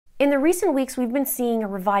In the recent weeks, we've been seeing a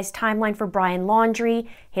revised timeline for Brian Laundrie,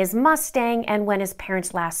 his Mustang, and when his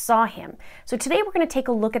parents last saw him. So today we're going to take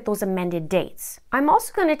a look at those amended dates. I'm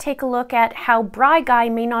also going to take a look at how Bri Guy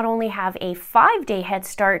may not only have a 5-day head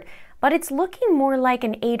start, but it's looking more like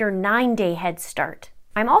an 8 or 9-day head start.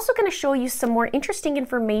 I'm also going to show you some more interesting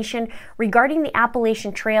information regarding the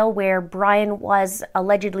Appalachian Trail, where Brian was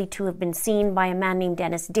allegedly to have been seen by a man named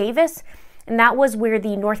Dennis Davis, and that was where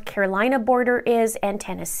the North Carolina border is and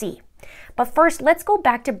Tennessee. But first, let's go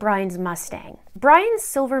back to Brian's Mustang. Brian's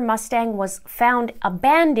silver Mustang was found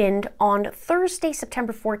abandoned on Thursday,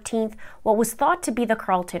 September 14th, what was thought to be the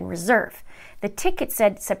Carlton Reserve. The ticket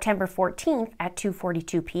said September 14th at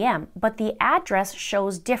 2:42 p.m., but the address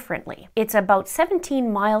shows differently. It's about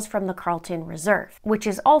 17 miles from the Carlton Reserve, which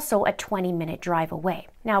is also a 20-minute drive away.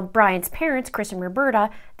 Now, Brian's parents, Chris and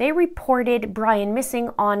Roberta, they reported Brian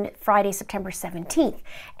missing on Friday, September 17th,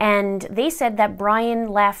 and they said that Brian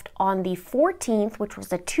left on the 14th, which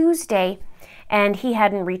was a Tuesday, and he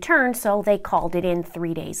hadn't returned, so they called it in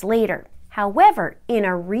 3 days later. However, in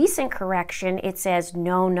a recent correction, it says,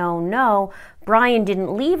 no, Brian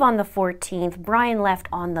didn't leave on the 14th, Brian left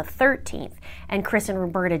on the 13th, and Chris and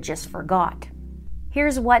Roberta just forgot.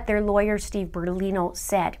 Here's what their lawyer, Steve Bertolino,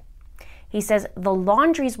 said. He says, the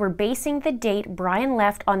Laundries were basing the date Brian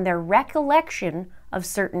left on their recollection of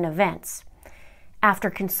certain events.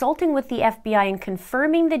 After consulting with the FBI and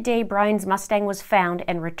confirming the day Brian's Mustang was found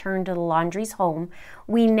and returned to the Laundrie's home,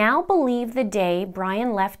 we now believe the day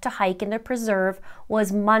Brian left to hike in the preserve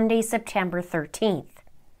was Monday, September 13th.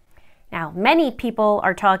 Now, many people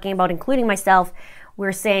are talking about, including myself,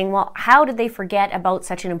 we're saying, well, how did they forget about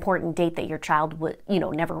such an important date that your child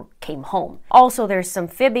never came home? Also, there's some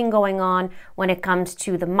fibbing going on when it comes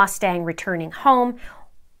to the Mustang returning home,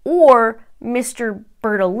 or Mr.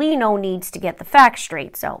 Bertolino needs to get the facts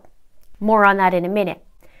straight, so more on that in a minute.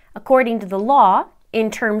 According to the law, in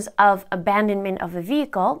terms of abandonment of a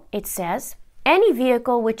vehicle, it says, any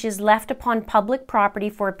vehicle which is left upon public property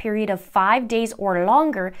for a period of 5 days or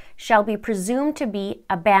longer shall be presumed to be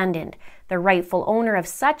abandoned. The rightful owner of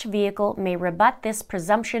such vehicle may rebut this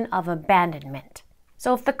presumption of abandonment.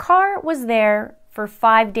 So if the car was there for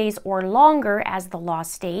 5 days or longer, as the law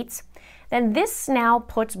states, then this now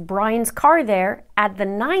puts Brian's car there at the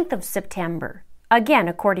 9th of September, again,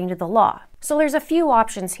 according to the law. So there's a few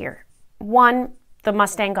options here. One, the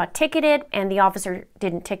Mustang got ticketed and the officer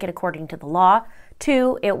didn't ticket according to the law.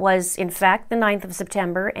 Two, it was in fact the 9th of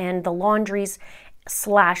September and the Laundries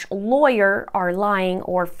 / lawyer are lying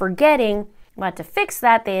or forgetting. But to fix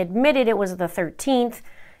that, they admitted it was the 13th,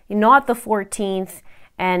 not the 14th,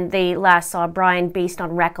 and they last saw Brian based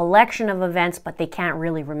on recollection of events, but they can't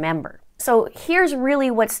really remember. So here's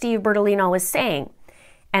really what Steve Bertolino is saying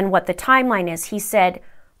and what the timeline is. He said,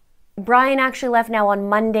 Brian actually left now on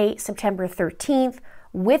Monday, September 13th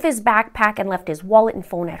with his backpack and left his wallet and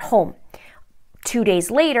phone at home. 2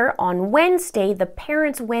 days later, on Wednesday, the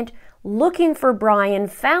parents went looking for Brian,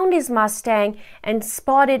 found his Mustang, and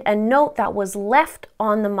spotted a note that was left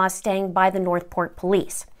on the Mustang by the Northport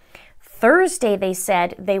police. Thursday, they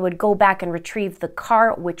said they would go back and retrieve the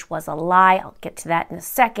car, which was a lie. I'll get to that in a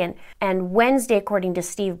second. And Wednesday, according to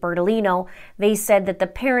Steve Bertolino, they said that the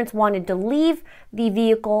parents wanted to leave the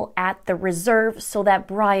vehicle at the reserve so that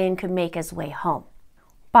Brian could make his way home.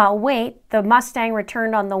 But wait, the Mustang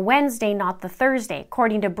returned on the Wednesday, not the Thursday.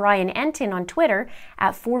 According to Brian Enton on Twitter,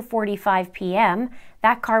 at 4:45 p.m.,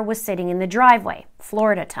 that car was sitting in the driveway,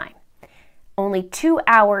 Florida time, only 2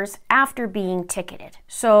 hours after being ticketed.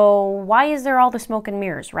 So why is there all the smoke and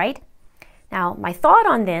mirrors, right? Now, my thought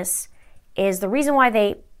on this is the reason why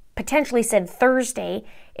they potentially said Thursday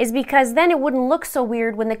is because then it wouldn't look so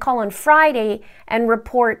weird when they call on Friday and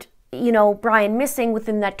report, Brian missing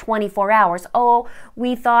within that 24 hours. Oh,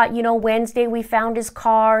 we thought, Wednesday we found his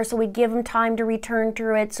car, so we give him time to return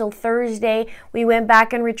to it. So Thursday we went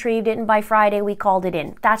back and retrieved it, and by Friday we called it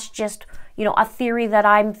in. That's just a theory that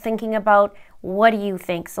I'm thinking about. What do you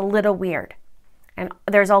think? It's a little weird. And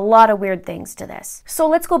there's a lot of weird things to this. So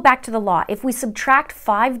let's go back to the law. If we subtract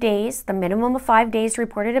 5 days, the minimum of 5 days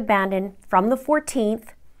reported abandoned from the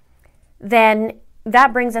 14th, then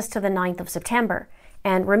that brings us to the 9th of September.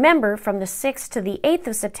 And remember, from the 6th to the 8th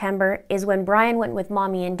of September is when Brian went with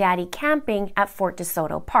Mommy and Daddy camping at Fort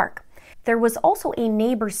DeSoto Park. There was also a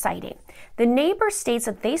neighbor sighting. The neighbor states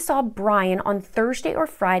that they saw Brian on Thursday or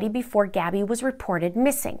Friday before Gabby was reported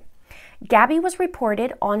missing. Gabby was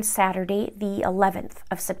reported on Saturday, the 11th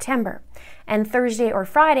of September, and Thursday or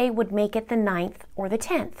Friday would make it the 9th or the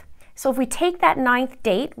 10th. So if we take that 9th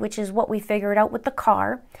date, which is what we figured out with the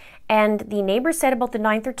car, and the neighbor said about the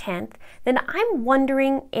 9th or 10th, then I'm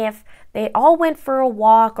wondering if they all went for a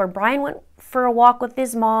walk, or Brian went for a walk with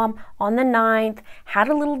his mom on the 9th, had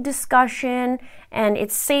a little discussion, and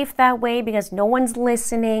it's safe that way because no one's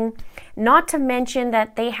listening. Not to mention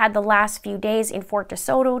that they had the last few days in Fort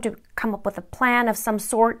DeSoto to come up with a plan of some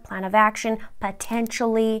sort, plan of action,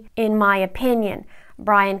 potentially, in my opinion.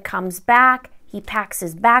 Brian comes back, he packs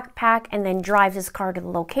his backpack, and then drives his car to the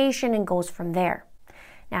location and goes from there.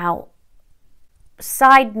 Now,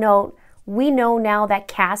 side note, we know now that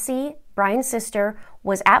Cassie, Brian's sister,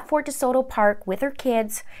 was at Fort DeSoto Park with her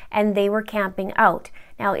kids and they were camping out.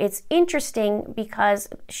 Now, it's interesting because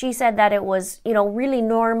she said that it was, really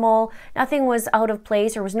normal. Nothing was out of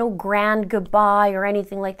place. There was no grand goodbye or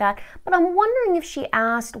anything like that. But I'm wondering if she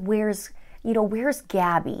asked, where's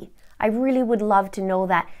Gabby? I really would love to know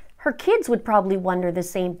that. Her kids would probably wonder the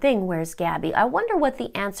same thing, where's Gabby? I wonder what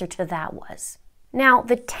the answer to that was. Now,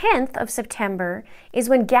 the 10th of September is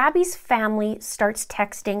when Gabby's family starts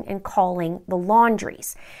texting and calling the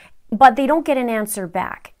Laundries, but they don't get an answer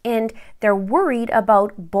back. And they're worried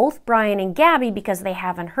about both Brian and Gabby because they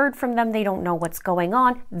haven't heard from them. They don't know what's going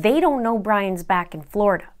on. They don't know Brian's back in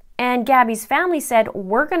Florida. And Gabby's family said,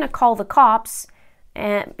 we're going to call the cops,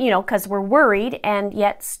 because we're worried, and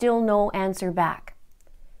yet still no answer back.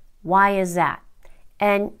 Why is that?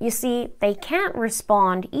 And you see, they can't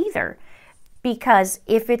respond either. Because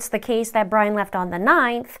if it's the case that Brian left on the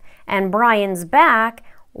 9th and Brian's back,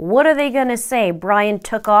 what are they going to say? Brian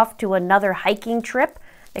took off to another hiking trip?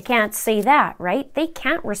 They can't say that, right? They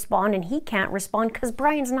can't respond, and he can't respond because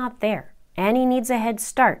Brian's not there. And he needs a head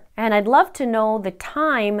start. And I'd love to know the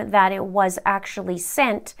time that it was actually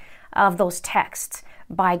sent of those texts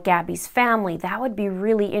by Gabby's family. That would be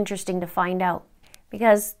really interesting to find out.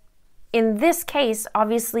 Because in this case,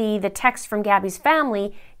 obviously, the text from Gabby's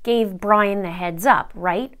family gave Brian the heads up,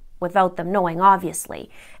 right? Without them knowing, obviously.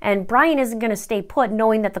 And Brian isn't going to stay put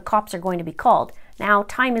knowing that the cops are going to be called. Now,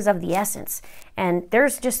 time is of the essence, and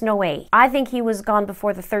there's just no way. I think he was gone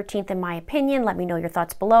before the 13th, in my opinion. Let me know your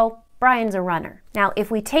thoughts below. Brian's a runner. Now, if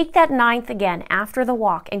we take that 9th again after the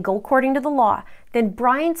walk and go according to the law, then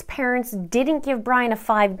Brian's parents didn't give Brian a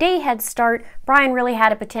 5-day head start. Brian really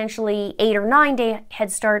had a potentially 8 or 9 day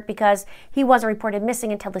head start because he wasn't reported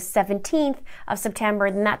missing until the 17th of September,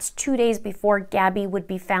 and that's 2 days before Gabby would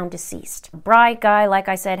be found deceased. Bright guy, like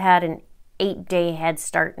I said, had an 8-day head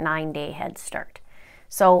start, 9-day head start.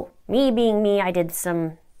 So me being me, I did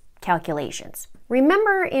some calculations.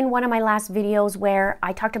 Remember in one of my last videos where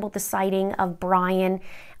I talked about the sighting of Brian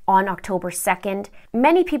on October 2nd?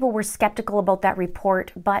 Many people were skeptical about that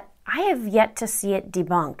report, but I have yet to see it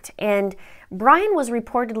debunked. And Brian was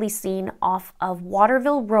reportedly seen off of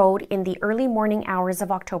Waterville Road in the early morning hours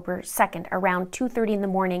of October 2nd, around 2:30 in the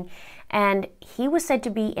morning. And he was said to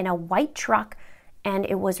be in a white truck, and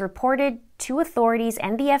it was reported to authorities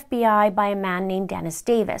and the FBI by a man named Dennis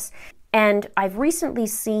Davis. And I've recently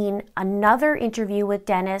seen another interview with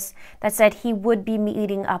Dennis that said he would be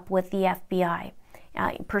meeting up with the FBI.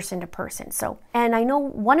 Person to person. And I know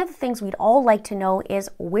one of the things we'd all like to know is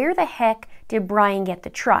where the heck did Brian get the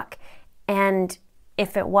truck, and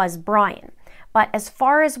if it was Brian. But as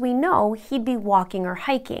far as we know, he'd be walking or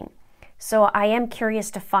hiking. So I am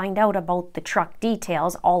curious to find out about the truck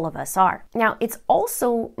details. All of us are. Now, it's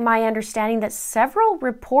also my understanding that several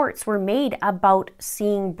reports were made about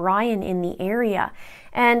seeing Brian in the area.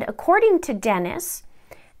 And according to Dennis,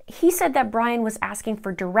 he said that Brian was asking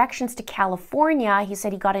for directions to California. He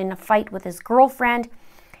said he got in a fight with his girlfriend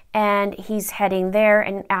and he's heading there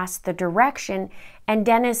and asked the direction. And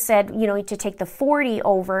Dennis said, to take the 40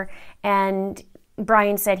 over, and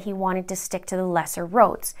Brian said he wanted to stick to the lesser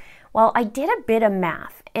roads. Well, I did a bit of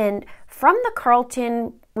math, and from the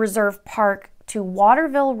Carlton Reserve Park to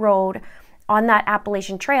Waterville Road on that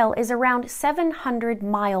Appalachian Trail is around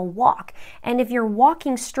 700-mile walk. And if you're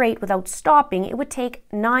walking straight without stopping, it would take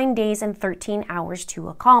 9 days and 13 hours to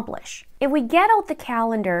accomplish. If we get out the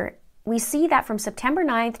calendar, we see that from September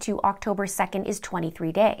 9th to October 2nd is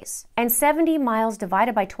 23 days. And 70 miles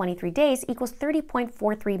divided by 23 days equals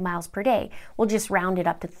 30.43 miles per day. We'll just round it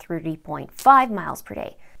up to 30.5 miles per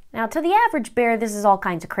day. Now, to the average bear, this is all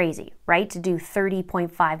kinds of crazy, right? To do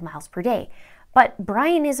 30.5 miles per day. But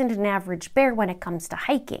Brian isn't an average bear when it comes to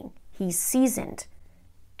hiking. He's seasoned.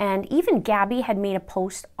 And even Gabby had made a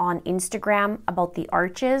post on Instagram about the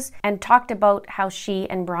arches and talked about how she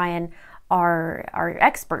and Brian are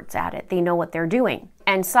experts at it. They know what they're doing.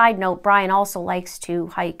 And side note, Brian also likes to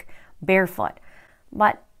hike barefoot.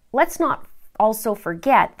 But let's not also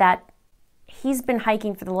forget that he's been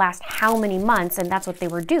hiking for the last how many months, and that's what they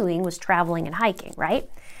were doing, was traveling and hiking, right?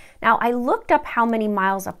 Now, I looked up how many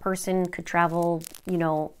miles a person could travel,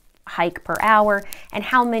 hike per hour, and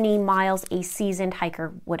how many miles a seasoned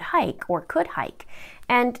hiker would hike or could hike.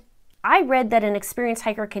 And I read that an experienced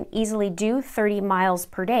hiker can easily do 30 miles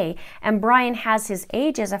per day, and Brian has his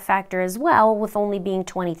age as a factor as well, with only being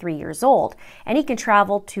 23 years old, and he can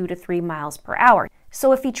travel 2 to 3 miles per hour.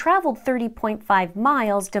 So if he traveled 30.5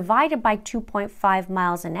 miles divided by 2.5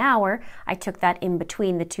 miles an hour, I took that in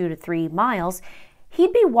between the 2 to 3 miles,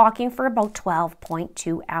 he'd be walking for about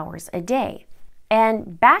 12.2 hours a day.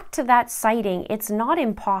 And back to that sighting, it's not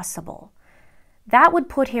impossible. That would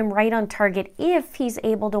put him right on target if he's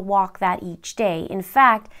able to walk that each day. In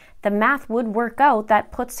fact, the math would work out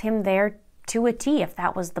that puts him there to a T if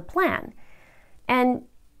that was the plan. And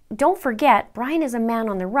don't forget, Brian is a man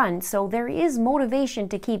on the run, so there is motivation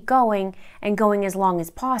to keep going and going as long as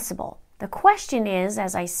possible. The question is,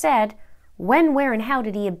 as I said, when, where, and how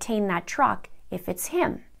did he obtain that truck if it's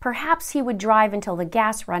him? Perhaps he would drive until the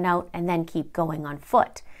gas run out and then keep going on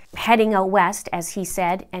foot, heading out west, as he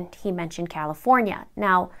said, and he mentioned California.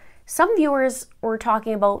 Now, some viewers were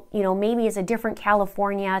talking about, maybe it's a different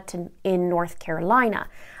California in North Carolina.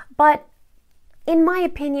 But in my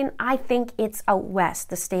opinion, I think it's out west,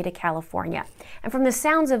 the state of California. And from the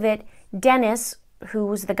sounds of it, Dennis, who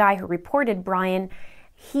was the guy who reported Brian,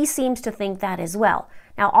 he seems to think that as well.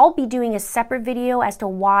 Now, I'll be doing a separate video as to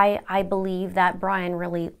why I believe that Brian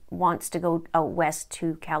really wants to go out west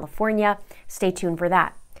to California. Stay tuned for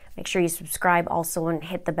that. Make sure you subscribe also and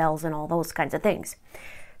hit the bells and all those kinds of things.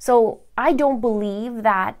 So I don't believe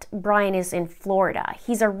that Brian is in Florida.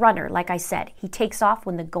 He's a runner, like I said. He takes off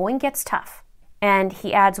when the going gets tough. And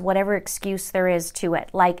he adds whatever excuse there is to it,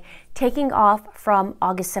 like taking off from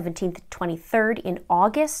August 17th to 23rd in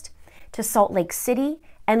August to Salt Lake City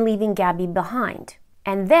and leaving Gabby behind.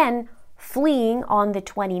 And then fleeing on the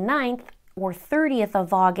 29th or 30th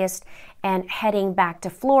of August and heading back to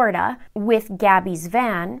Florida with Gabby's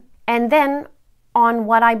van. And then on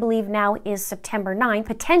what I believe now is September 9th,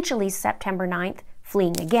 potentially September 9th,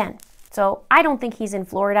 fleeing again. So I don't think he's in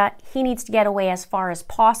Florida. He needs to get away as far as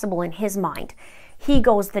possible in his mind. He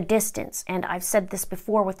goes the distance. And I've said this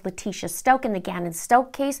before with Letitia Stouck in the Gannon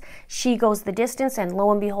Stouck case. She goes the distance, and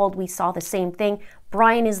lo and behold, we saw the same thing.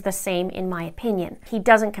 Brian is the same, in my opinion. He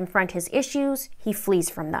doesn't confront his issues. He flees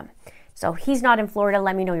from them. So he's not in Florida.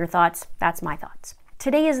 Let me know your thoughts. That's my thoughts.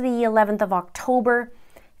 Today is the 11th of October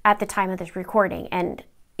at the time of this recording, and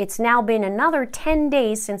it's now been another 10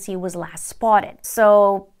 days since he was last spotted.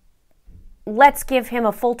 So let's give him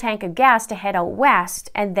a full tank of gas to head out west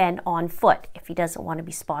and then on foot if he doesn't want to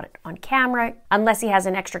be spotted on camera, unless he has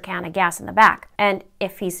an extra can of gas in the back. And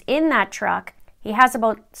if he's in that truck, he has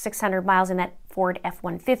about 600 miles in that Ford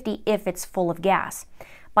F-150 if it's full of gas.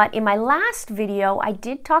 But in my last video, I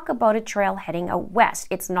did talk about a trail heading out west.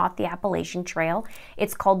 It's not the Appalachian Trail.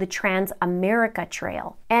 It's called the Trans-America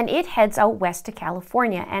Trail. And it heads out west to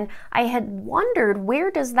California. And I had wondered, where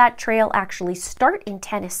does that trail actually start in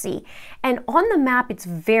Tennessee? And on the map, it's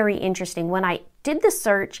very interesting. When I did the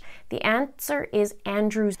search, the answer is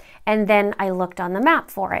Andrews. And then I looked on the map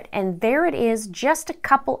for it. And there it is, just a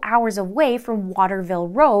couple hours away from Waterville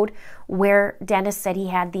Road, where Dennis said he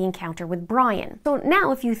had the encounter with Brian. So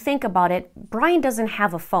now if you think about it, Brian doesn't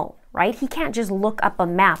have a phone, right? He can't just look up a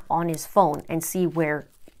map on his phone and see where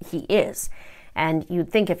he is. And you'd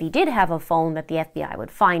think if he did have a phone that the FBI would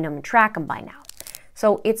find him and track him by now.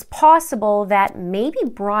 So it's possible that maybe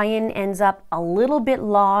Brian ends up a little bit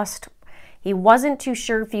lost. He wasn't too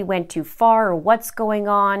sure if he went too far or what's going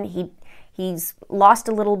on. He's lost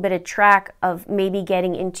a little bit of track of maybe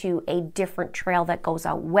getting into a different trail that goes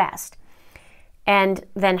out west, and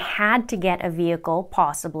then had to get a vehicle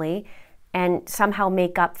possibly and somehow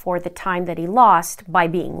make up for the time that he lost by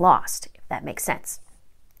being lost, if that makes sense.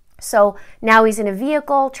 So now he's in a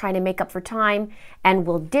vehicle trying to make up for time and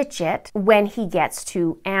will ditch it when he gets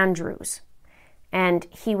to Andrews. And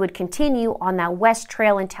he would continue on that west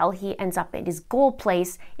trail until he ends up at his goal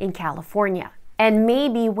place in California. And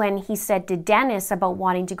maybe when he said to Dennis about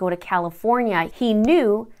wanting to go to California, he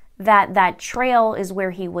knew that that trail is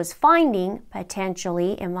where he was finding,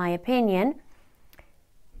 potentially, in my opinion.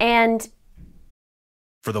 And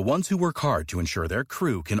for the ones who work hard to ensure their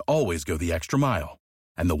crew can always go the extra mile,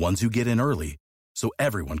 and the ones who get in early so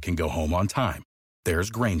everyone can go home on time,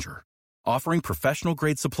 there's Grainger, offering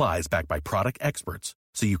professional-grade supplies backed by product experts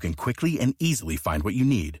so you can quickly and easily find what you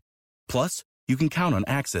need. Plus, you can count on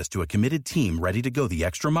access to a committed team ready to go the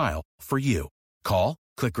extra mile for you. Call,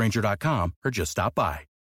 click Grainger.com, or just stop by.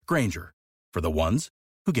 Grainger, for the ones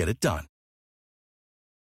who get it done.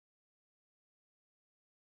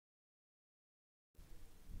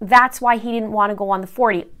 that's why he didn't want to go on the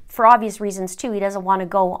 40. For obvious reasons too, he doesn't want to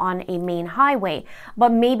go on a main highway.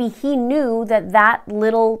 But maybe he knew that that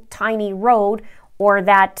little tiny road, or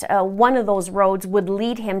that one of those roads, would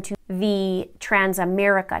lead him to the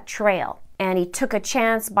Trans-America Trail. And he took a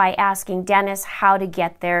chance by asking Dennis how to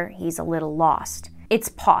get there. He's a little lost. It's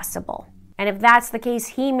possible. And if that's the case,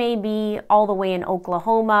 he may be all the way in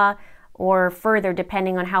Oklahoma or further,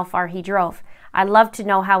 depending on how far he drove. I'd love to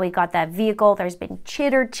know how he got that vehicle. There's been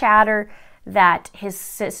chitter chatter that his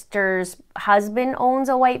sister's husband owns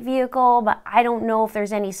a white vehicle, but I don't know if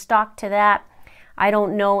there's any stock to that. I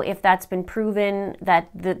don't know if that's been proven that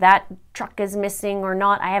that truck is missing or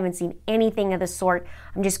not. I haven't seen anything of the sort.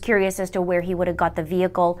 I'm just curious as to where he would have got the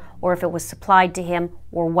vehicle, or if it was supplied to him,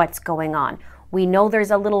 or what's going on. We know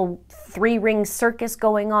there's a little 3-ring circus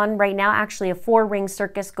going on right now, actually a 4-ring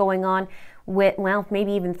circus going on with, well,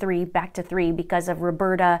 maybe even 3, back to 3, because of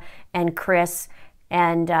Roberta and Chris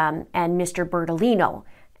and Mr. Bertolino.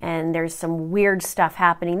 And there's some weird stuff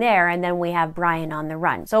happening there. And then we have Brian on the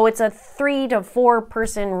run. So it's a 3 to 4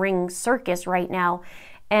 person ring circus right now.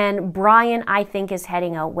 And Brian, I think, is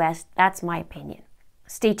heading out west. That's my opinion.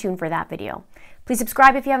 Stay tuned for that video. Please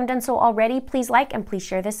subscribe if you haven't done so already. Please like and please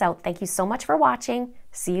share this out. Thank you so much for watching.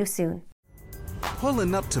 See you soon.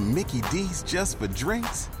 Pulling up to Mickey D's just for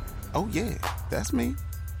drinks? Oh yeah, that's me.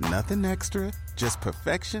 Nothing extra, just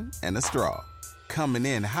perfection and a straw. Coming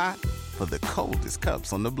in hot for the coldest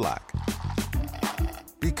cups on the block.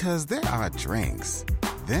 Because there are drinks.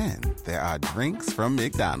 Then there are drinks from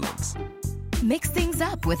McDonald's. Mix things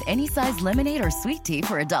up with any size lemonade or sweet tea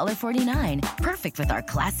for $1.49. Perfect with our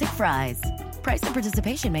classic fries. Price and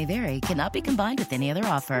participation may vary. Cannot be combined with any other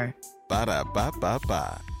offer.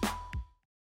 Ba-da-ba-ba-ba.